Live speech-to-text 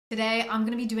Today, I'm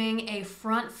gonna be doing a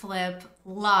front flip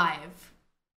live.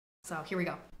 So here we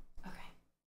go. Okay.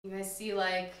 You guys see you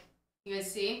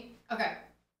guys see? Okay.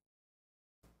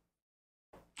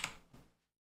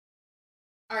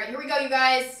 All right, here we go, you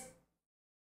guys.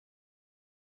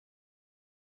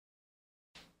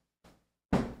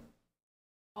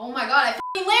 Oh my God, I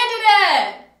fucking landed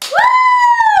it!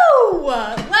 Woo!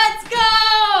 Let's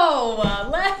go!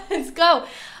 Let's go.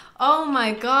 Oh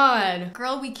my God.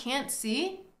 Girl, we can't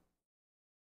see?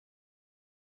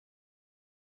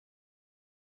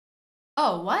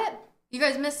 Oh, what? You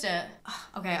guys missed it.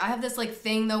 Okay, I have this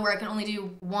thing though where I can only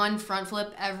do one front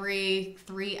flip every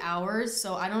 3 hours,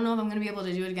 so I don't know if I'm gonna be able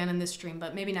to do it again in this stream,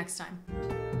 but maybe next time.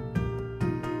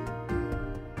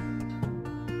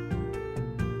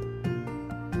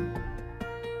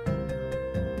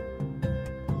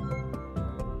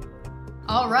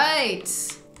 All right,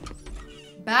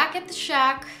 back at the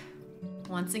shack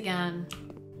once again.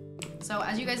 So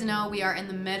as you guys know, we are in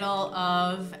the middle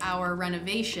of our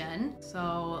renovation.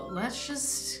 So let's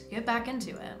just get back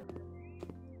into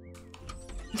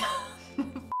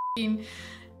it.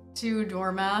 2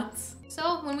 doormats.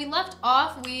 So when we left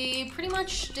off, we pretty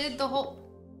much did the whole...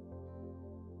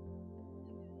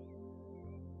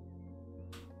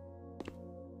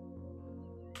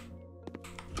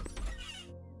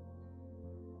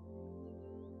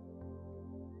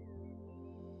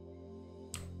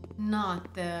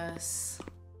 Not this.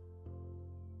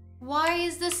 Why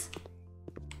is this?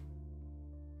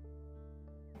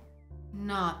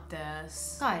 Not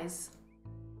this. Guys.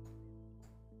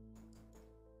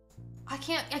 I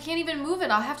can't even move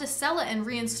it. I'll have to sell it and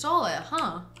reinstall it,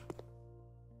 huh?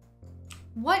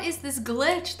 What is this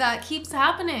glitch that keeps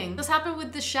happening? This happened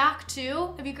with the shack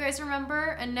too, if you guys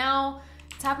remember, and now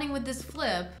it's happening with this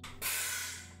flip.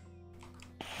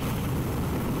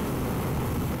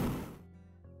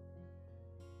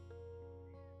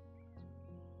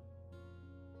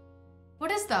 What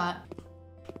is that?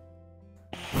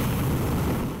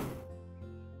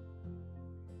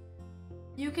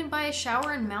 You can buy a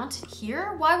shower and mount it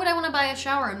here? Why would I want to buy a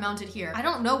shower and mount it here? I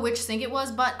don't know which sink it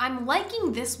was, but I'm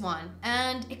liking this one,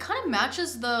 and it kind of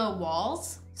matches the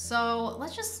walls. So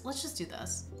let's just do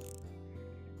this.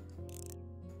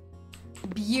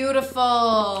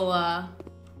 Beautiful.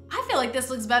 I feel like this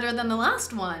looks better than the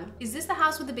last one. Is this the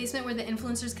house with the basement where the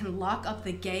influencers can lock up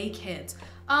the gay kids?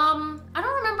 I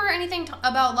don't remember anything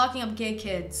about locking up gay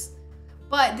kids,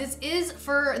 but this is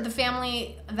for the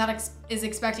family that is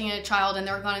expecting a child and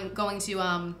they're going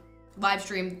to live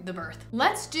stream the birth.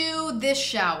 Let's do this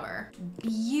shower.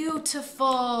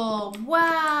 Beautiful.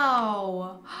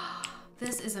 Wow.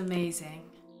 This is amazing.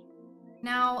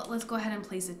 Now let's go ahead and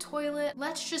place a toilet.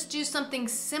 Let's just do something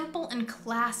simple and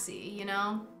classy, you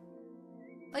know?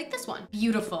 Like this one.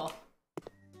 Beautiful.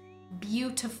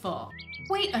 Beautiful.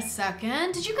 Wait a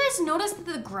second. Did you guys notice that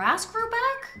the grass grew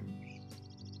back?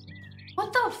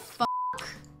 What the fuck?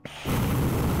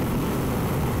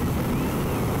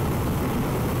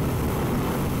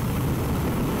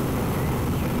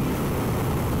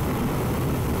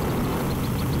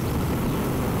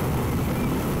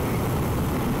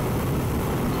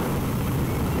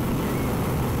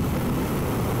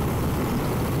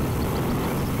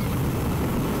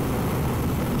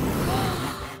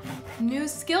 New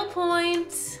skill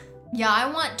point. Yeah, I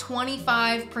want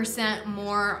 25%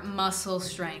 more muscle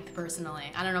strength,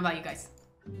 personally. I don't know about you guys.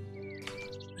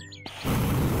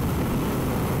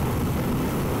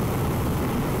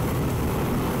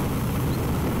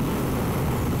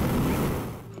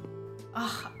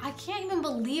 Ugh, I can't even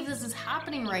believe this is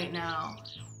happening right now.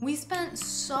 We spent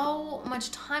so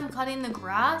much time cutting the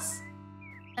grass,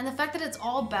 and the fact that it's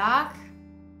all back,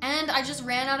 and I just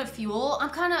ran out of fuel, I'm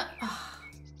kind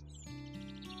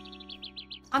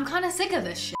of sick of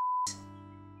this shit.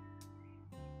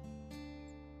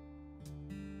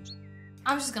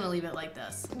 I'm just gonna leave it like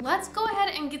this. Let's go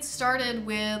ahead and get started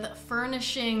with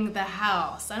furnishing the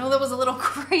house. I know that was a little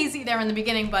crazy there in the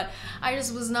beginning, but I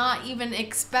just was not even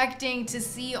expecting to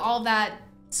see all that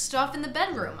stuff in the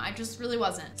bedroom. I just really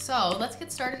wasn't. So let's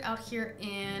get started out here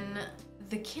in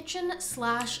the kitchen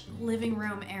 / living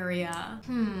room area.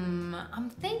 I'm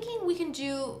thinking we can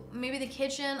do maybe the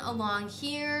kitchen along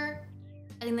here,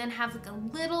 and then have like a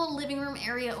little living room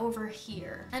area over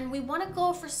here. And we wanna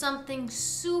go for something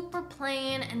super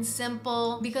plain and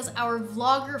simple because our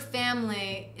vlogger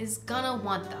family is gonna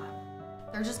want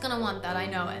that. They're just gonna want that, I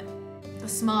know it. The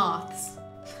Smoths.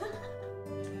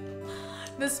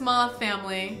 The Smoth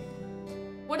family.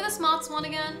 What do the Smoths want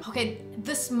again? Okay,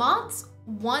 the Smoths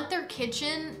want their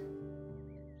kitchen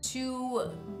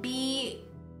to be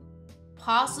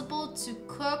possible to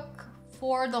cook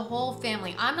for the whole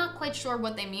family. I'm not quite sure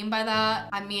what they mean by that.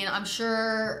 I mean, I'm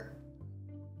sure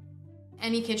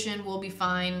any kitchen will be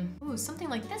fine. Ooh, something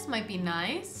like this might be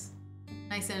nice.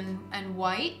 Nice and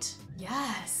white.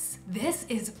 Yes, this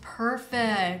is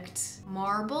perfect.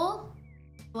 Marble,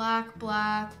 black,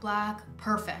 black, black,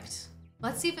 perfect.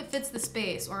 Let's see if it fits the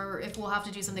space or if we'll have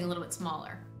to do something a little bit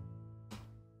smaller.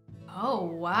 Oh,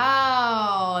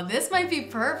 wow, this might be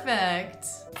perfect.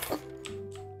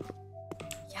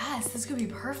 Yes, this could be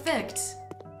perfect.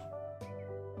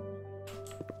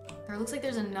 There looks like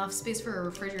there's enough space for a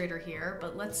refrigerator here,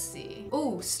 but let's see.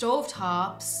 Oh, stove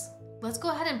tops. Let's go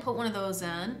ahead and put one of those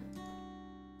in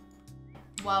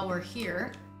while we're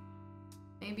here.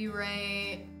 Maybe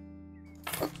right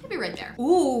there.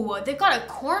 Ooh, they've got a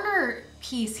corner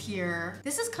piece here.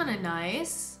 This is kind of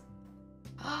nice.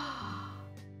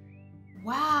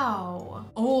 Wow.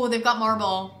 Oh, they've got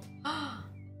marble.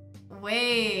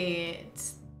 Wait,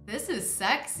 this is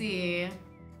sexy.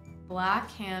 Black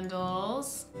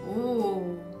handles.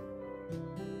 Ooh.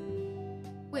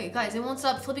 Wait, guys, it won't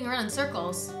stop flipping around in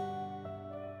circles.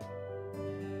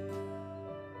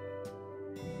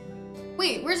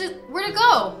 Wait, where'd it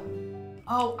go?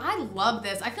 Oh, I love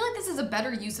this. I feel like this is a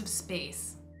better use of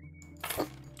space.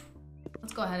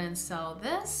 Let's go ahead and sell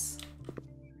this.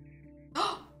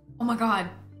 Oh my God.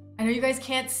 I know you guys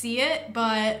can't see it,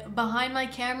 but behind my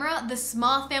camera, the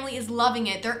Smoth family is loving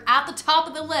it. They're at the top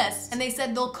of the list, and they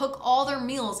said they'll cook all their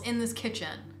meals in this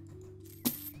kitchen.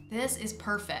 This is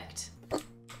perfect.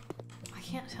 I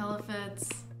can't tell if it's...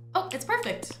 Oh, it's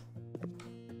perfect.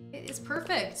 It is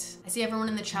perfect. I see everyone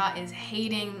in the chat is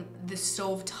hating the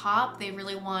stove top. They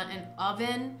really want an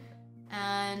oven.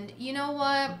 And you know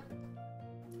what?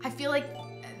 I feel like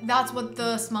that's what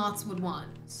the Smoths would want.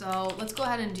 So let's go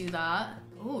ahead and do that.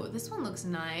 Ooh, this one looks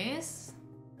nice.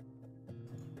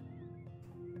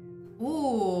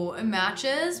 Ooh, it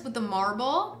matches with the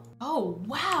marble. Oh,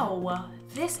 wow.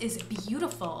 This is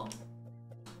beautiful.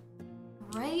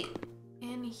 Right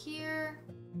in here.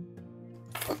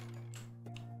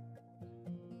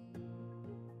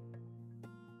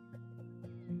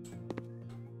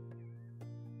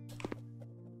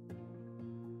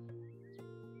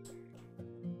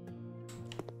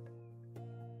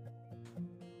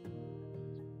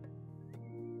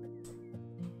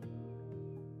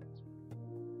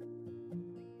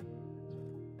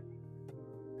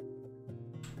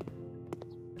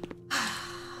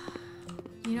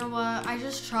 You know what? I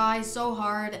just try so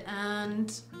hard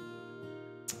and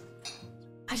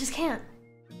I just can't.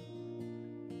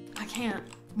 I can't.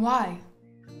 Why?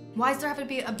 Why does there have to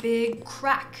be a big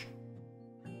crack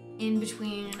in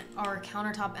between our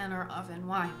countertop and our oven?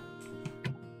 Why?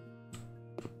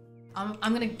 I'm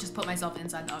gonna just put myself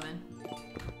inside the oven.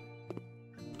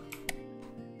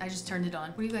 I just turned it on.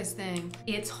 What do you guys think?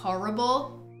 It's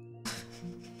horrible.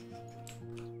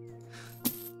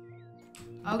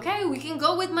 Okay, we can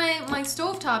go with my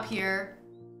stovetop here.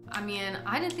 I mean,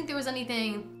 I didn't think there was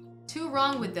anything too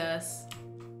wrong with this.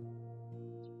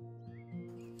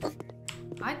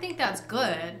 I think that's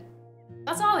good.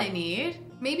 That's all I need.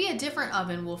 Maybe a different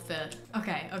oven will fit.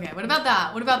 Okay, what about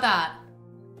that? What about that?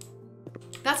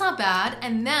 That's not bad.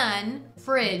 And then,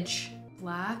 fridge.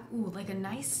 Black, ooh, like a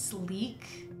nice sleek.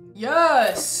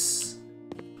 Yes!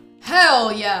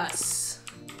 Hell yes!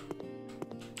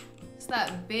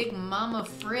 That big mama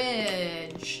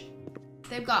fridge.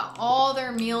 They've got all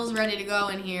their meals ready to go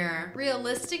in here.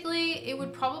 Realistically, it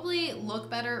would probably look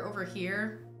better over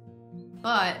here,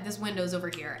 but this window's over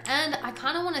here. And I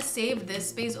kind of want to save this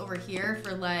space over here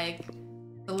for like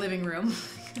the living room.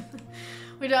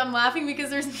 Which I'm laughing because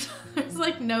there's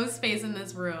like no space in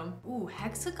this room. Ooh,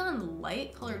 hexagon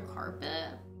light colored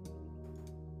carpet.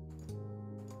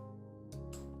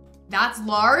 That's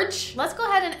large. Let's go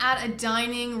ahead and add a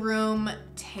dining room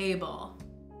table.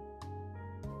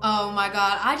 Oh my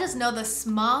God, I just know the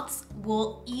Smoths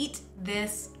will eat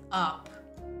this up.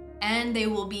 And they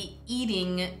will be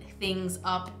eating things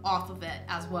up off of it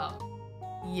as well.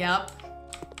 Yep.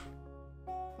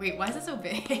 Wait, why is it so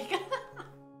big?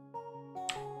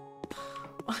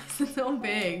 Why is it so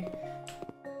big?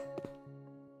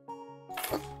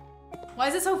 Why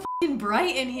is it so f***ing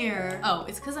bright in here? Oh,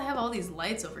 it's because I have all these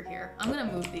lights over here. I'm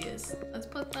gonna move these. Let's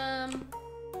put them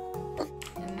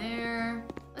in there.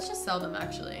 Let's just sell them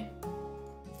actually.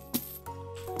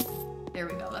 There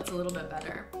we go, that's a little bit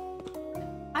better.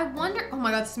 I wonder, oh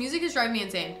my God, this music is driving me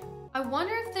insane. I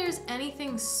wonder if there's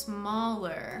anything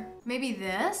smaller. Maybe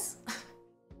this?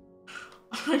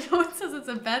 I know it says it's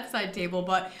a bedside table,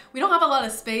 but we don't have a lot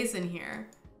of space in here.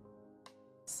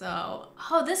 So,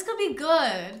 oh, this could be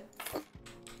good.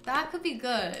 That could be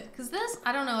good. Because this,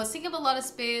 I don't know, it's taking up a lot of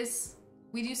space.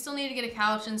 We do still need to get a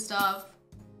couch and stuff.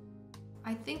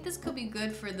 I think this could be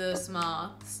good for the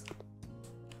Smoths.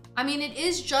 I mean, it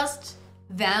is just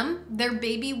them. Their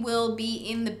baby will be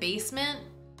in the basement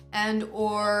and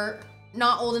or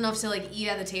not old enough to like eat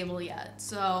at the table yet.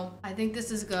 So I think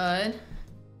this is good.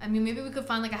 I mean, maybe we could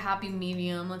find like a happy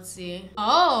medium. Let's see.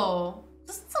 Oh,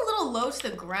 this is a little low to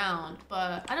the ground,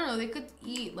 but I don't know. They could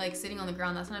eat like sitting on the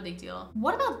ground. That's not a big deal.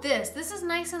 What about this? This is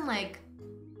nice and like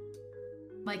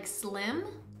slim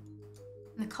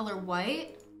in the color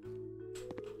white.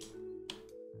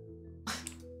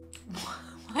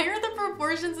 Why are the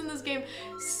proportions in this game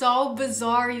so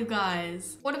bizarre, you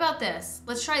guys? What about this?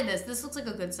 Let's try this. This looks like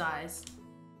a good size.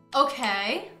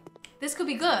 Okay, this could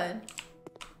be good.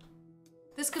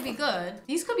 This could be good.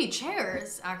 These could be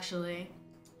chairs, actually.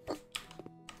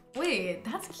 Wait,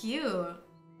 that's cute.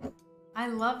 I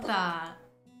love that.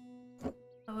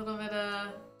 A little bit of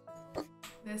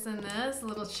this and this, a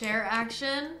little chair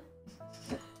action.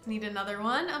 Need another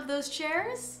one of those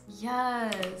chairs?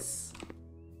 Yes.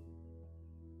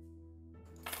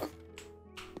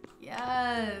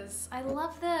 Yes, I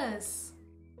love this.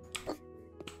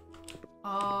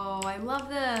 Oh, I love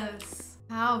this.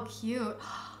 How cute.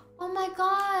 Oh my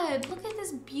God, look at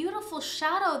this beautiful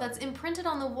shadow that's imprinted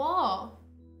on the wall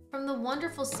from the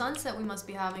wonderful sunset we must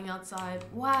be having outside.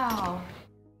 Wow.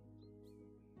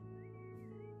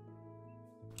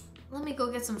 Let me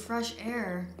go get some fresh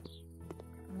air.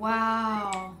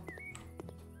 Wow.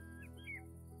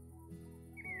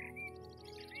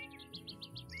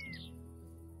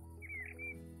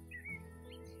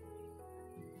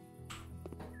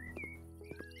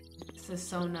 This is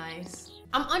so nice.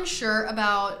 I'm unsure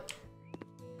about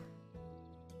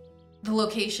the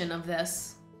location of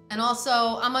this. And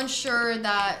also, I'm unsure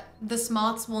that the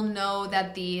Smoths will know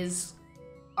that these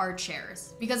are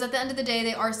chairs. Because at the end of the day,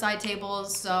 they are side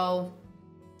tables, so,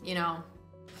 you know,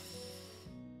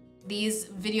 these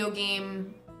video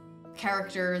game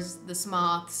characters, the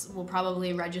Smoths, will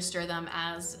probably register them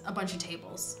as a bunch of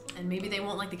tables. And maybe they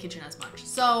won't like the kitchen as much.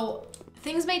 So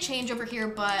things may change over here,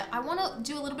 but I want to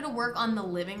do a little bit of work on the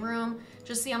living room,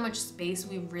 just see how much space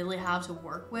we really have to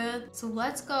work with. So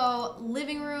let's go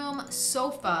living room,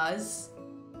 sofas,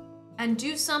 and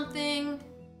do something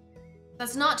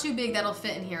that's not too big that'll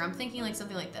fit in here. I'm thinking like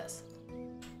something like this.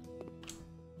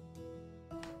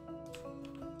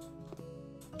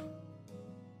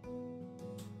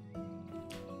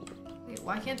 Wait,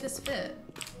 why can't this fit?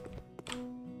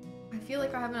 I feel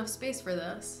like I have enough space for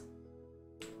this.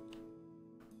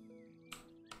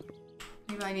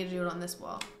 Maybe I need to do it on this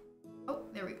wall. Oh,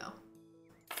 there we go.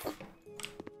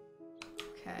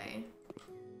 Okay.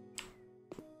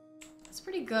 That's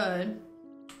pretty good.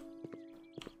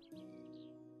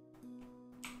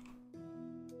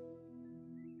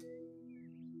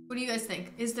 What do you guys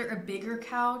think? Is there a bigger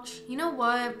couch? You know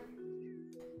what?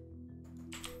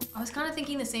 I was kind of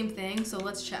thinking the same thing, so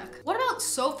let's check. What about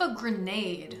sofa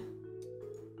grenade?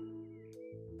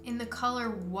 In the color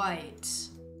white.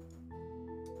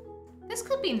 This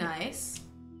could be nice.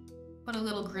 Put a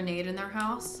little grenade in their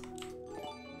house.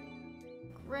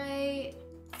 Great.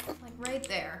 Like right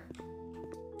there.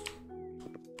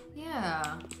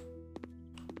 Yeah.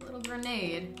 Little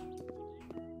grenade.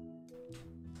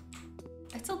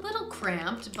 It's a little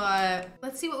cramped, but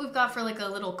let's see what we've got for like a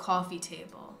little coffee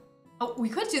table. Oh, we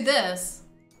could do this.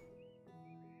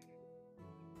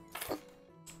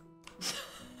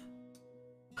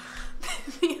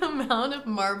 The amount of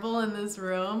marble in this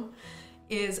room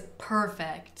is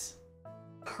perfect.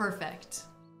 Perfect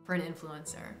for an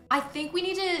influencer. I think we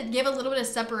need to give a little bit of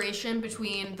separation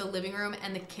between the living room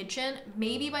and the kitchen,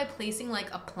 maybe by placing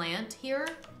like a plant here.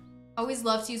 Always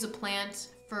love to use a plant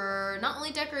for not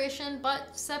only decoration,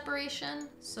 but separation.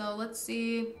 So let's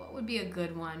see, what would be a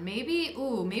good one? Maybe,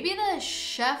 ooh, maybe the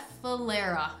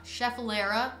Chefalera.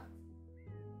 Chefalera.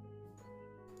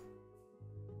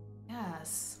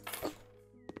 Yes.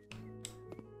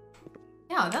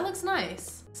 Yeah, that looks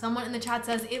nice. Someone in the chat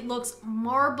says it looks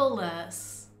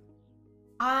marvelous.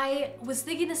 I was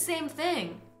thinking the same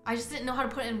thing. I just didn't know how to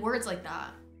put it in words like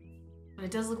that. But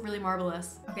it does look really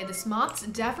marvelous. Okay, the Smoths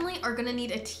definitely are gonna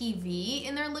need a TV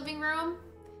in their living room.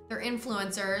 They're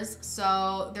influencers,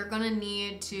 so they're gonna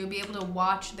need to be able to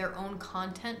watch their own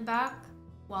content back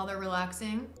while they're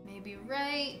relaxing. Maybe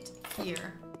right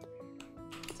here.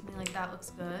 Something like that looks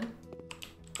good.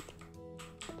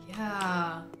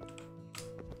 Yeah.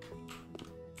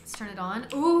 Let's turn it on.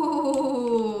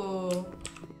 Ooh,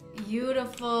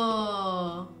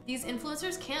 beautiful. These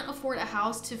influencers can't afford a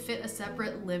house to fit a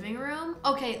separate living room.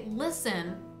 Okay,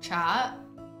 listen, chat.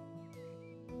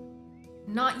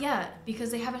 Not yet,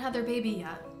 because they haven't had their baby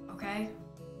yet, okay?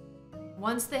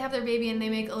 Once they have their baby and they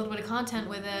make a little bit of content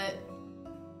with it,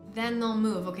 then they'll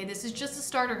move. Okay, this is just a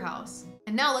starter house.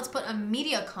 And now let's put a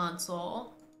media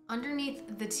console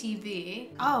underneath the TV.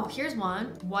 Oh, here's one.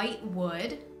 White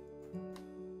wood.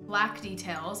 Black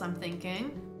details, I'm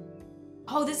thinking.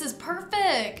 Oh, this is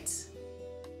perfect.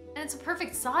 And it's a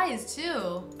perfect size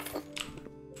too.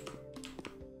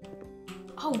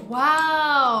 Oh,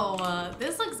 wow.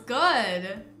 This looks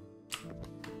good.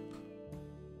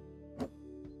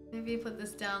 Maybe put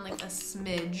this down like a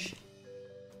smidge.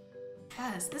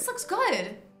 Yes, this looks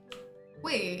good.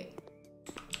 Wait.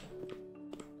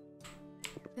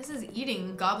 This is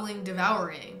eating, gobbling,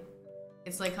 devouring.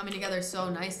 It's like coming together so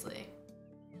nicely.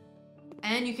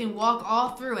 And you can walk all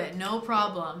through it, no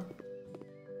problem.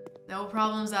 No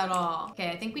problems at all. Okay,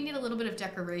 I think we need a little bit of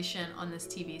decoration on this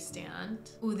TV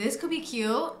stand. Ooh, this could be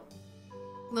cute.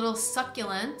 Little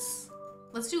succulents.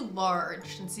 Let's do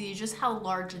large and see just how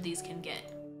large these can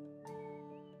get.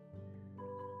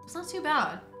 It's not too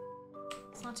bad.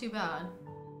 It's not too bad,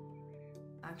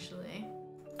 actually.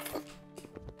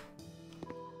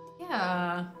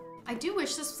 Yeah, I do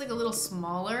wish this was like a little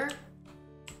smaller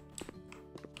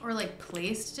or like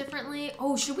placed differently.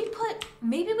 Oh, should we put,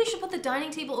 maybe we should put the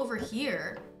dining table over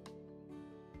here.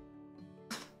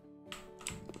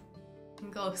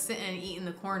 And go sit and eat in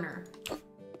the corner.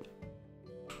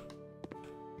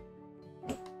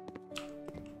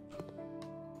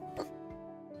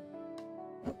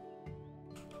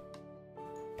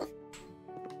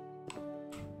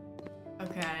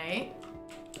 Okay.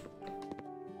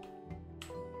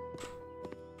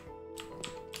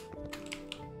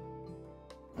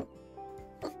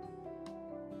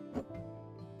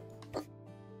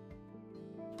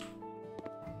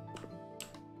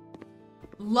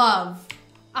 Love.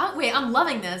 Wait, I'm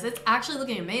loving this. It's actually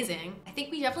looking amazing. I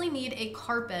think we definitely need a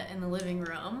carpet in the living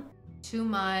room. Too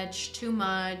much, too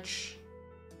much,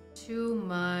 too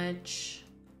much.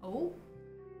 Oh.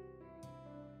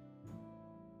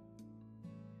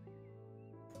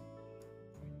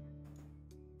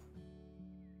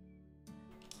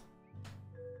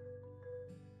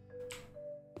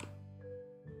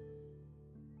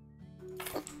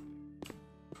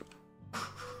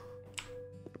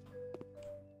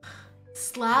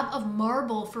 Slab of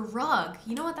marble for rug.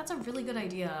 You know what? That's a really good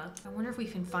idea. I wonder if we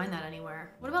can find that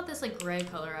anywhere. What about this like gray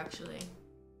color actually?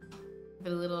 Give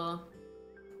it a little,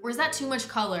 or is that too much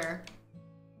color?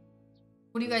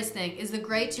 What do you guys think? Is the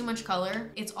gray too much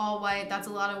color? It's all white. That's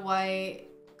a lot of white.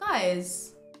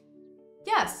 Guys,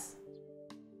 yes.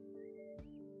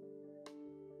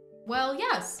 Well,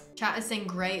 yes. Chat is saying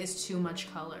gray is too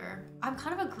much color. I'm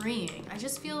kind of agreeing. I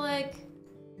just feel like,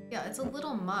 yeah, it's a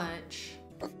little much.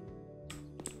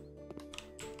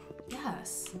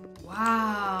 Yes.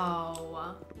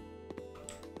 Wow.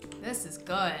 This is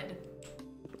good.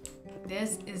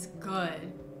 This is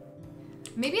good.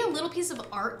 Maybe a little piece of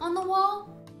art on the wall?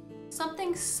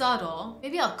 Something subtle.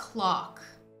 Maybe a clock.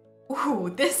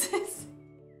 Ooh, this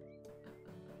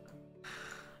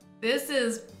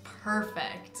is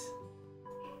perfect.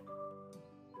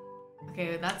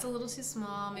 Okay, that's a little too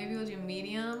small. Maybe we'll do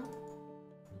medium.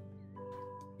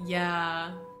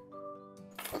 Yeah.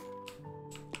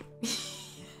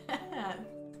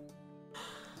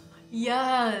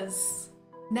 Yes.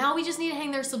 Now we just need to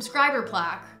hang their subscriber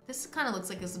plaque. This kind of looks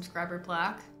like a subscriber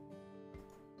plaque.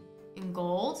 In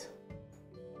gold.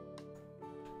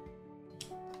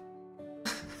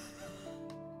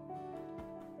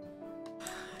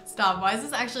 Stop, why does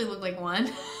this actually look like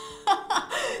one?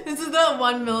 This is the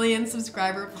 1 million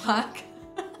subscriber plaque.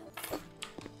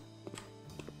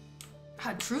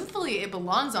 God, truthfully, it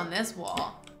belongs on this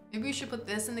wall. Maybe we should put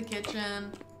this in the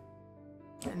kitchen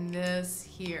and this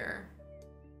here.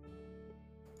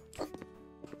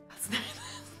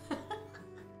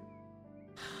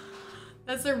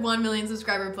 That's their 1 million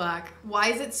subscriber plaque. Why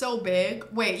is it so big?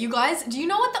 Wait, you guys, do you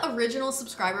know what the original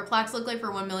subscriber plaques look like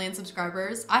for 1 million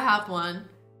subscribers? I have one.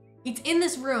 It's in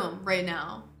this room right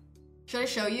now. Should I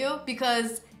show you?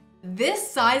 Because this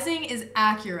sizing is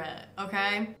accurate,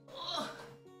 okay? Ugh.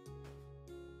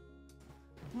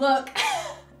 Look,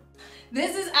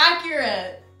 this is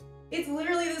accurate. It's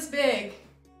literally this big.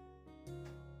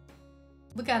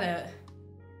 Look at it.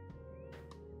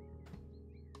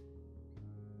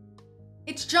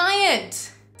 It's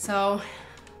giant. So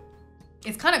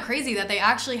it's kind of crazy that they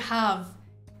actually have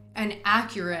an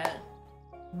accurate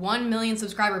 1 million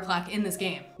subscriber plaque in this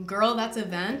game. Girl, that's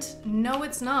event? No,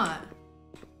 it's not.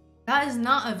 That is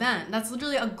not event. That's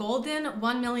literally a golden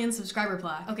 1 million subscriber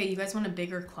plaque. Okay, you guys want a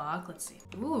bigger clock? Let's see.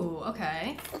 Ooh,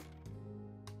 okay.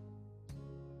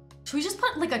 Should we just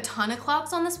put like a ton of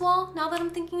clocks on this wall now that I'm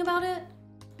thinking about it?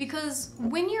 Because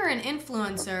when you're an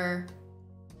influencer,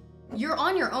 you're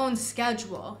on your own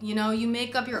schedule. You know, you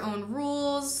make up your own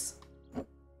rules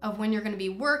of when you're gonna be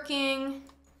working,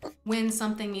 when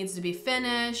something needs to be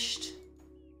finished.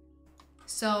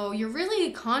 So you're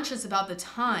really conscious about the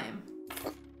time.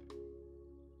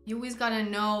 You always gotta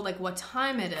know like what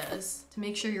time it is to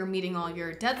make sure you're meeting all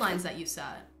your deadlines that you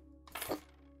set.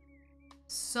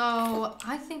 So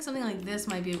I think something like this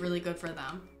might be really good for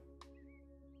them.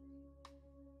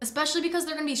 Especially because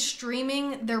they're gonna be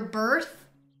streaming their birth.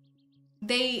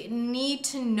 They need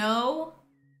to know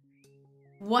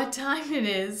what time it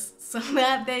is so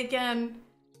that they can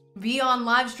be on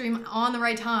live stream on the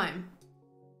right time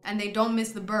and they don't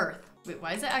miss the birth. Wait,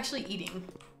 why is it actually eating?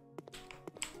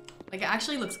 Like, it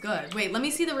actually looks good. Wait, let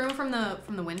me see the room from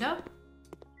the window.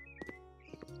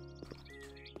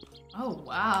 Oh,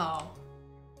 wow.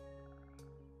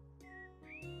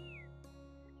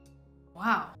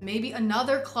 Wow, maybe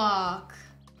another clock.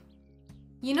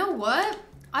 You know what?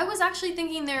 I was actually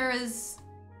thinking there is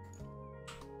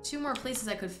 2 more places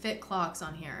I could fit clocks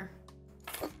on here.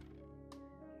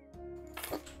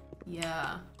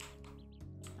 Yeah.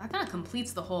 That kind of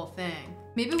completes the whole thing.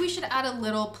 Maybe we should add a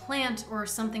little plant or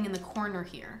something in the corner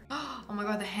here. Oh my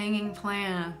god, the hanging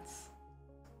plants.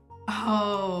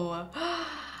 Oh,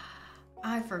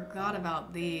 I forgot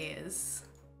about these.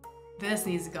 This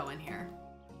needs to go in here.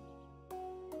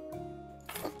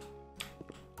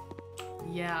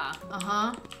 Yeah,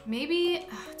 Maybe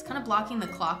it's kind of blocking the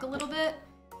clock a little bit.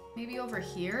 Maybe over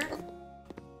here.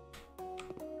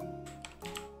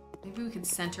 Maybe we could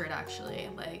center it actually,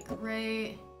 like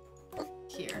right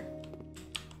here.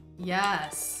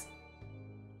 Yes.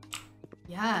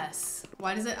 Yes.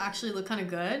 Why does it actually look kind of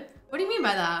good? What do you mean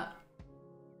by that?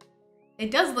 It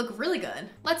does look really good.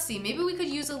 Let's see, maybe we could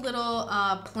use a little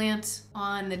plant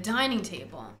on the dining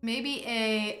table. Maybe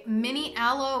a mini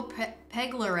aloe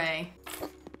pegleray.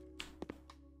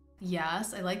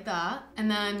 Yes, I like that. And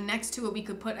then next to it, we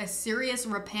could put a Sirius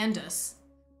rapandus.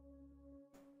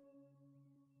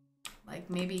 Like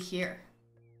maybe here.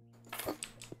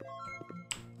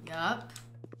 Yup.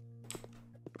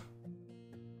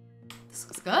 This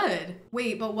looks good.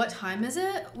 Wait, but what time is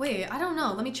it? Wait, I don't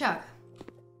know. Let me check.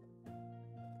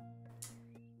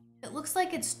 It looks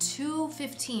like it's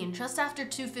 2:15, just after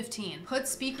 2:15. Put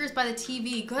speakers by the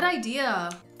TV. Good idea.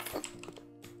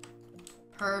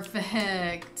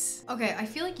 Perfect. Okay, I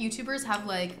feel like YouTubers have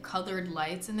like colored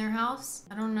lights in their house.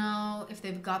 I don't know if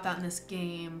they've got that in this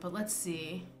game, but let's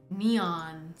see.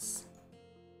 Neons.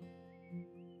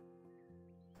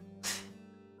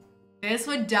 This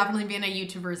would definitely be in a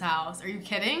YouTuber's house. Are you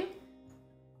kidding?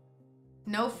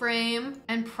 No frame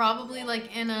and probably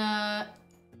like in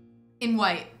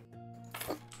white.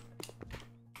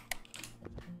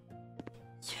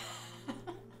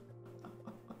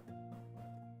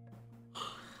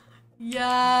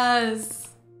 Yes.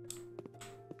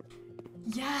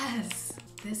 Yes.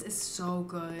 This is so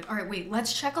good. All right, wait,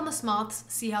 let's check on the Smoths,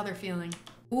 see how they're feeling.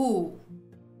 Ooh,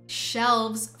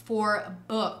 shelves for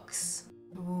books.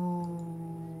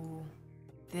 Ooh,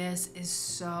 this is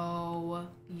so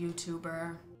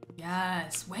YouTuber.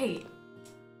 Yes, wait,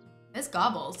 this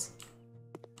gobbles.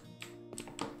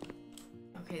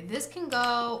 Okay, this can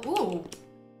go, ooh,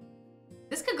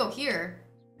 this could go here.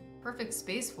 Perfect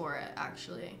space for it,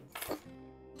 actually.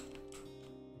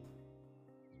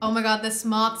 Oh my god, the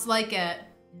Smoths like it.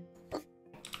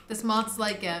 The Smoths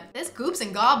like it. This goops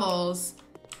and gobbles.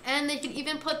 And they can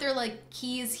even put their like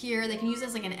keys here. They can use this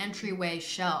as like an entryway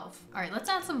shelf. All right, let's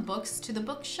add some books to the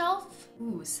bookshelf.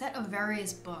 Ooh, set of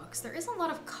various books. There is a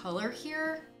lot of color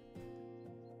here.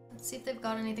 Let's see if they've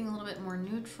got anything a little bit more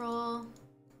neutral.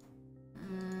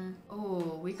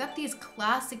 Oh, we got these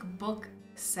classic book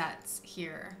sets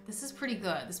here. This is pretty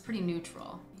good. This is pretty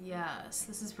neutral. Yes,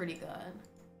 this is pretty good.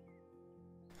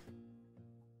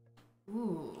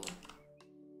 Ooh.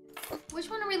 Which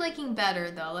one are we liking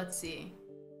better though? Let's see.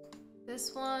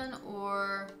 This one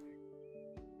or...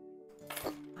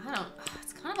 I don't...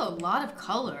 It's kind of a lot of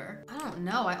color. I don't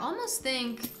know. I almost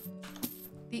think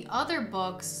the other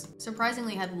books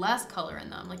surprisingly had less color in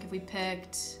them. Like if we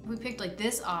picked like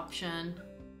this option.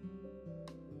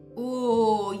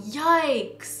 Ooh,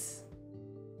 yikes.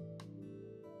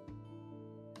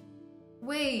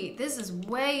 Wait, this is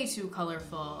way too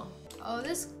colorful. Oh,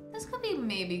 this could be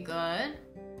maybe good.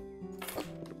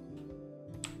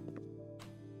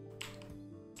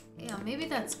 Yeah, maybe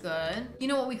that's good. You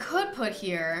know what we could put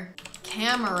here?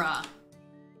 Camera.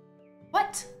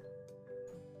 What?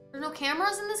 There's no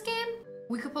cameras in this game?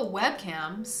 We could put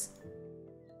webcams.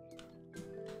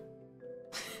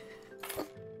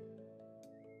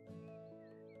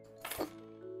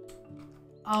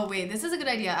 Oh wait, this is a good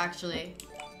idea actually.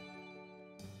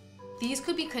 These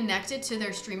could be connected to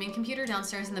their streaming computer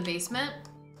downstairs in the basement.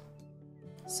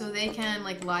 So they can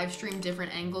like live stream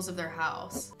different angles of their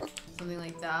house. Something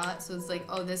like that. So it's like,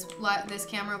 oh, this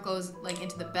camera goes like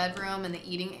into the bedroom and the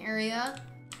eating area.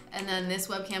 And then this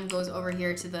webcam goes over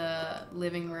here to the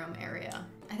living room area.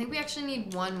 I think we actually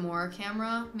need one more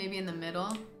camera, maybe in the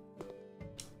middle.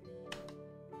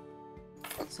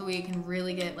 So we can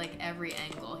really get like every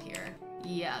angle here.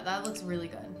 Yeah, that looks really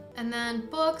good. And then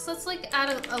books, let's like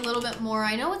add a little bit more.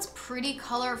 I know it's pretty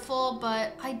colorful,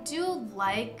 but I do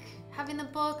like having the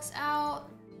books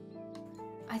out.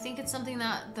 I think it's something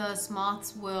that the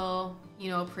Smoths will,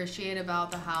 you know, appreciate about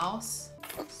the house.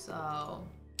 So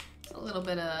a little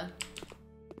bit of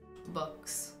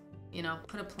books, you know,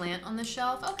 put a plant on the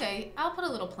shelf. Okay, I'll put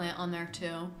a little plant on there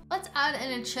too. Let's add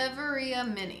an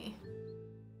Echeverria mini.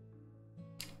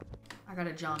 I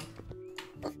gotta jump.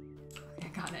 Okay, I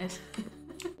got it.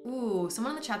 Ooh,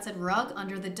 someone in the chat said rug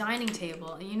under the dining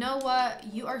table. And you know what?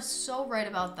 You are so right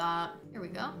about that. Here we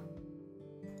go.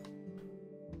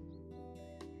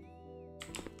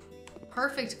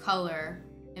 Perfect color,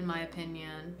 in my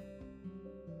opinion.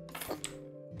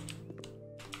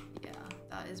 Yeah,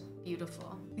 that is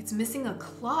beautiful. It's missing a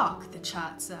clock, the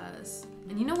chat says.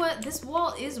 And you know what? This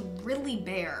wall is really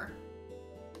bare.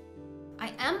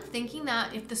 I am thinking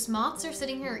that if the Smoths are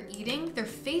sitting here eating, they're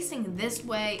facing this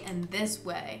way and this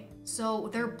way. So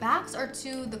their backs are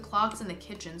to the clocks in the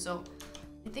kitchen. So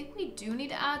I think we do need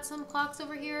to add some clocks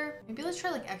over here. Maybe let's try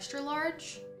like extra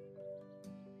large.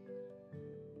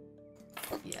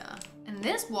 Yeah. And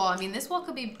this wall, I mean, this wall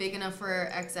could be big enough for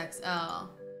XXL.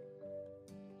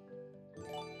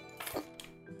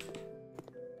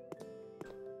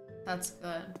 That's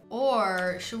good.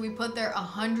 Or should we put their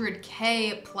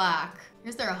 100K plaque?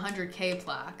 Here's their 100K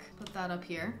plaque. Put that up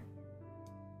here.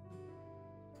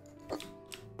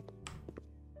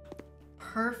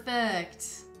 Perfect.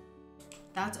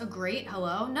 That's a great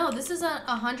hello. No, this is a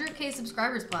 100K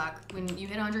subscribers plaque. When you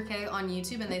hit 100K on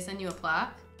YouTube and they send you a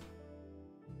plaque.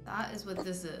 That is what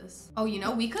this is. Oh, you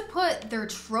know, we could put their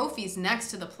trophies next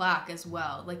to the plaque as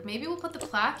well. Like maybe we'll put the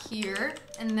plaque here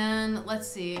and then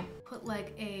let's see, put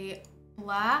like a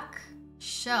black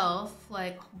shelf.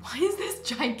 Like, why is this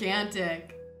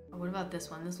gigantic? Oh, what about this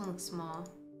one? This one looks small.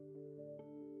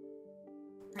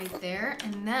 Right there.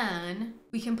 And then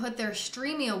we can put their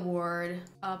Streamy Award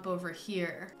up over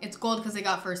here. It's gold because they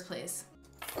got first place.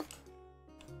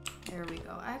 There we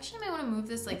go. I actually might want to move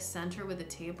this like center with the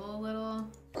table a little.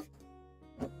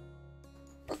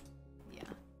 Yeah.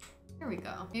 Here we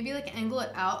go. Maybe like angle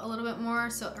it out a little bit more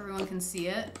so everyone can see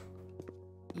it.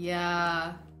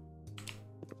 Yeah.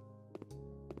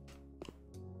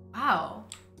 Wow.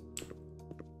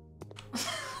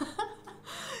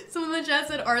 Someone in the chat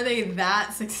said, are they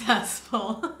that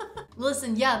successful?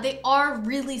 Listen, yeah, they are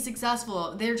really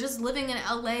successful. They're just living in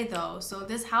LA though. So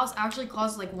this house actually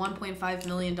costs like $1.5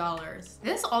 million.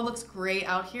 This all looks great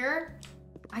out here.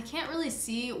 I can't really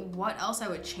see what else I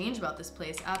would change about this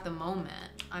place at the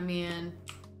moment. I mean,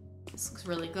 this looks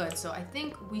really good. So I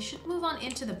think we should move on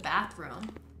into the bathroom.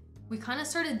 We kind of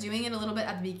started doing it a little bit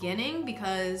at the beginning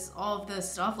because all of the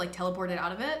stuff like teleported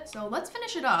out of it. So let's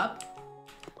finish it up.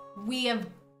 We have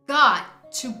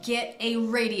got to get a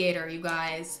radiator, you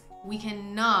guys. We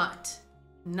cannot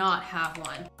not have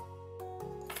one.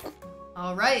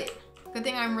 All right. Good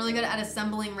thing I'm really good at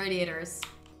assembling radiators.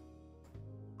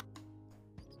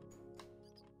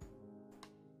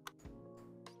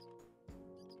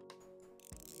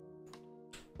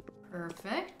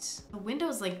 Perfect. The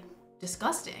window's like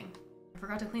disgusting. I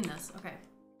forgot to clean this. Okay.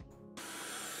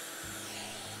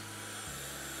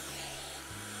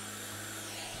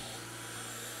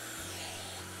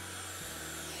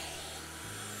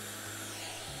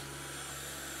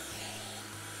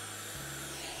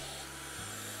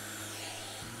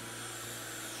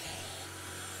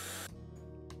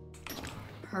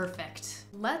 Perfect.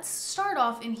 Let's start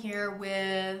off in here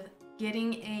with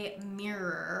getting a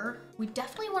mirror. We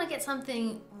definitely want to get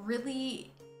something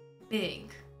really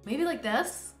big. Maybe like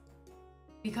this,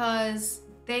 because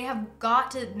they have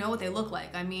got to know what they look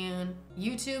like. I mean,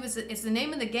 YouTube it's the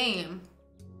name of the game,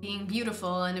 being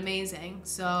beautiful and amazing.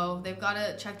 So they've got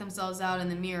to check themselves out in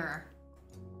the mirror.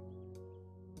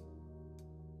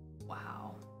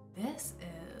 Wow,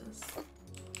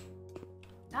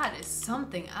 that is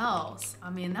something else. I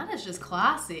mean, that is just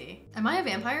classy. Am I a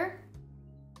vampire?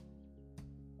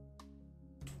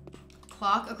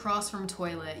 Clock across from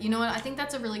toilet. You know what? I think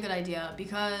that's a really good idea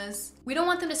because we don't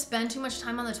want them to spend too much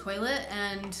time on the toilet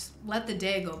and let the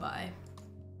day go by.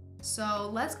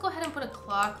 So let's go ahead and put a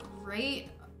clock right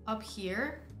up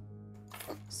here.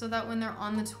 so that when they're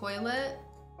on the toilet,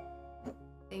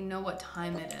 they know what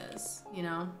time it is, you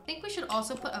know? I think we should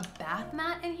also put a bath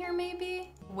mat in here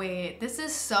maybe? Wait, this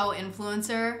is so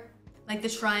influencer. Like the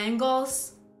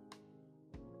triangles.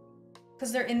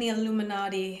 Because they're in the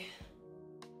Illuminati.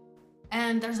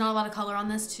 And there's not a lot of color on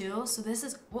this too. So this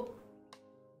is, whoa.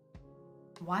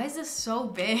 Why is this so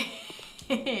big?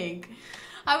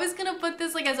 I was gonna put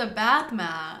this like as a bath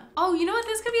mat. Oh, you know what?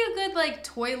 This could be a good like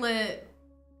toilet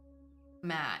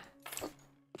mat.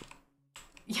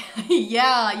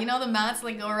 Yeah, you know the mats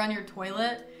like go around your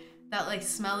toilet that like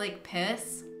smell like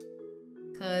piss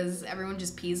because everyone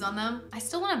just pees on them? I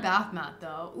still want a bath mat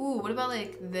though. Ooh, what about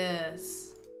like this?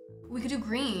 We could do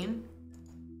green.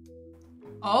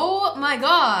 Oh my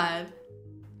God.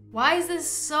 Why is this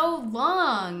so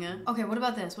long? Okay, what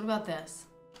about this? What about this?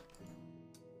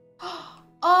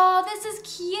 Oh, this is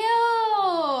cute.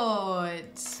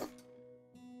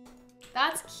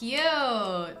 That's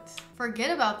cute.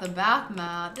 Forget about the bath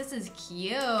mat. This is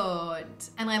cute.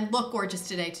 And I look gorgeous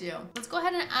today too. Let's go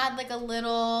ahead and add like a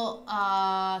little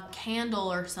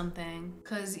candle or something.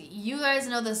 Cause you guys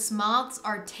know the sloths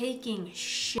are taking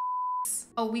shits.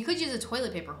 Oh, we could use a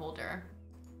toilet paper holder.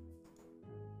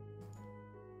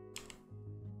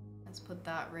 Let's put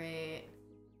that right.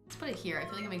 Let's put it here. I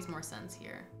feel like it makes more sense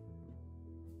here.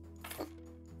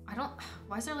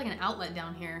 Why is there like an outlet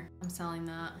down here? I'm selling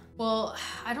that. Well,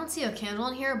 I don't see a candle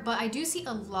in here, but I do see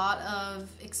a lot of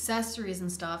accessories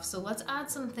and stuff. So let's add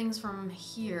some things from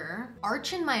here.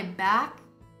 Arch in my back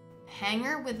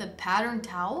hanger with a patterned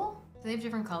towel. Do they have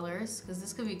different colors? Because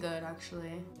this could be good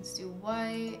actually. Let's do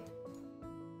white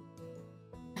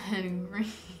and green.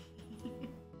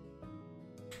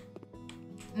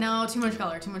 No, too much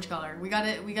color, too much color. We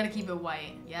gotta keep it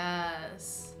white.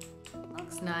 Yes.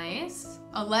 Looks nice.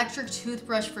 Electric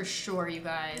toothbrush for sure, you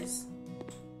guys.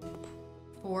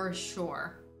 For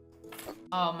sure.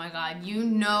 Oh my God, you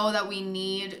know that we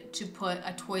need to put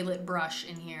a toilet brush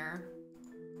in here.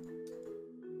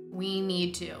 We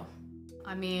need to.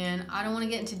 I mean, I don't want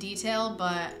to get into detail,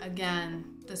 but again,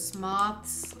 the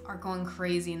sloths are going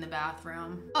crazy in the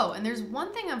bathroom. Oh, and there's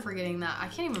one thing I'm forgetting that I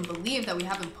can't even believe that we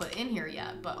haven't put in here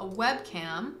yet, but a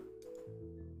webcam.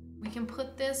 We can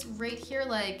put this right here,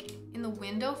 like in the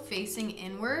window facing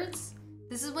inwards.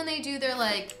 This is when they do their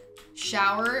like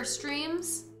shower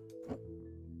streams.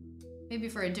 Maybe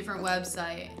for a different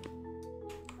website.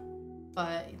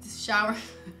 But shower,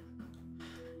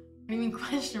 what do you mean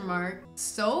question mark?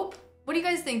 Soap? What do you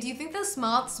guys think? Do you think the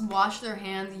sloths wash their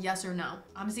hands, yes or no?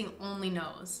 I'm seeing only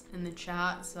no's in the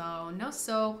chat, so no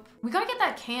soap. We gotta get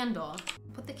that candle.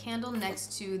 Put the candle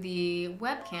next to the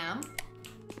webcam.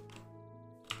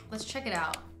 Let's check it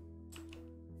out.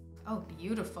 Oh,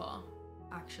 beautiful,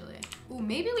 actually. Ooh,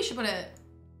 maybe we should put it,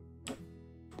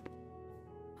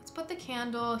 let's put the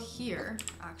candle here,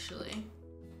 actually.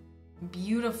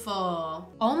 Beautiful.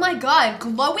 Oh my God,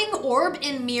 glowing orb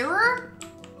in mirror?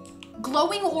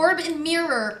 Glowing orb in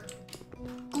mirror.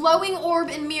 Glowing orb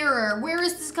in mirror. Where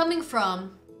is this coming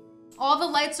from? All the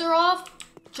lights are off,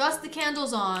 just the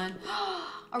candle's on.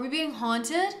 Are we being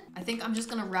haunted? I think I'm just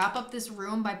gonna wrap up this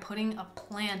room by putting a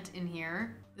plant in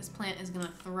here. This plant is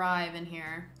gonna thrive in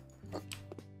here.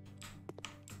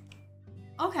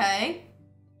 Okay.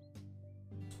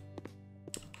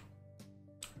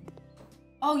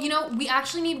 Oh, you know, we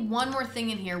actually need one more thing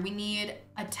in here. We need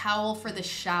a towel for the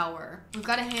shower. We've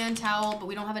got a hand towel, but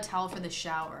we don't have a towel for the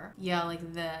shower. Yeah,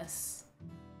 like this.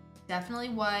 Definitely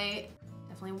white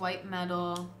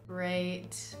metal,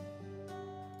 right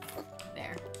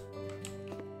there.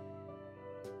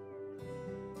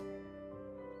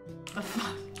 The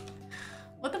fuck?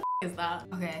 What the fuck is that?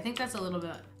 Okay, I think that's a little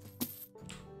bit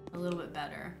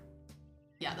better.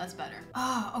 Yeah, that's better.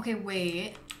 Oh, okay,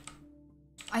 wait.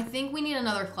 I think we need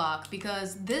another clock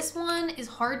because this one is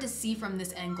hard to see from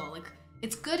this angle. Like,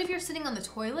 it's good if you're sitting on the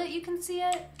toilet, you can see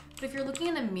it, but if you're looking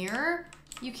in the mirror,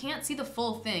 you can't see the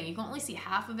full thing. You can only see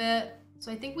half of it.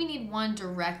 So I think we need one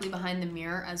directly behind the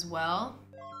mirror as well.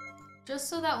 Just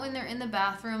so that when they're in the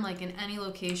bathroom, like in any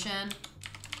location,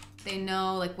 they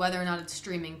know like whether or not it's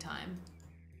streaming time.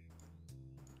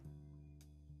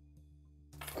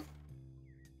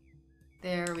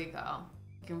 There we go.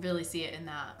 You can really see it in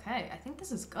that. Okay, I think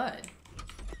this is good.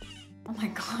 Oh my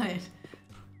God.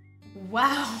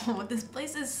 Wow, this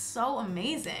place is so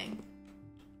amazing.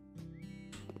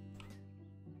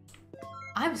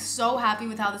 I'm so happy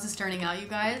with how this is turning out, you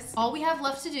guys. All we have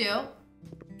left to do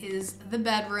is the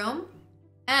bedroom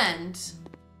and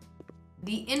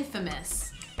the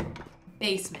infamous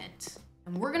basement.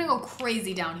 And we're gonna go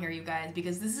crazy down here, you guys,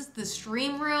 because this is the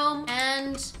stream room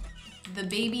and the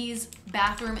baby's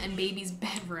bathroom and baby's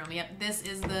bedroom. Yep, this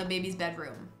is the baby's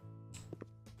bedroom.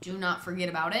 Do not forget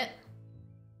about it.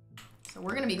 So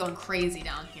we're gonna be going crazy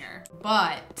down here,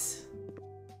 but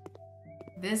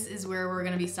this is where we're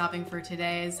gonna be stopping for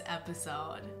today's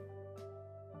episode.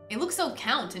 It looks so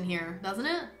count in here, doesn't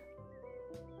it?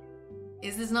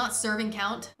 Is this not serving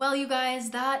count? Well, you guys,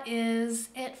 that is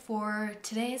it for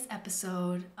today's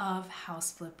episode of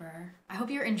House Flipper. I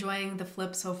hope you're enjoying the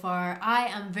flip so far. I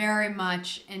am very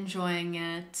much enjoying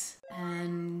it.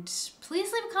 And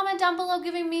please leave a comment down below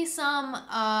giving me some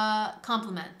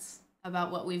compliments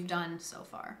about what we've done so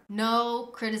far.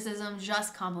 No criticism,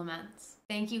 just compliments.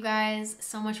 Thank you guys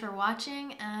so much for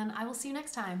watching, and I will see you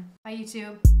next time. Bye,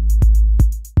 YouTube.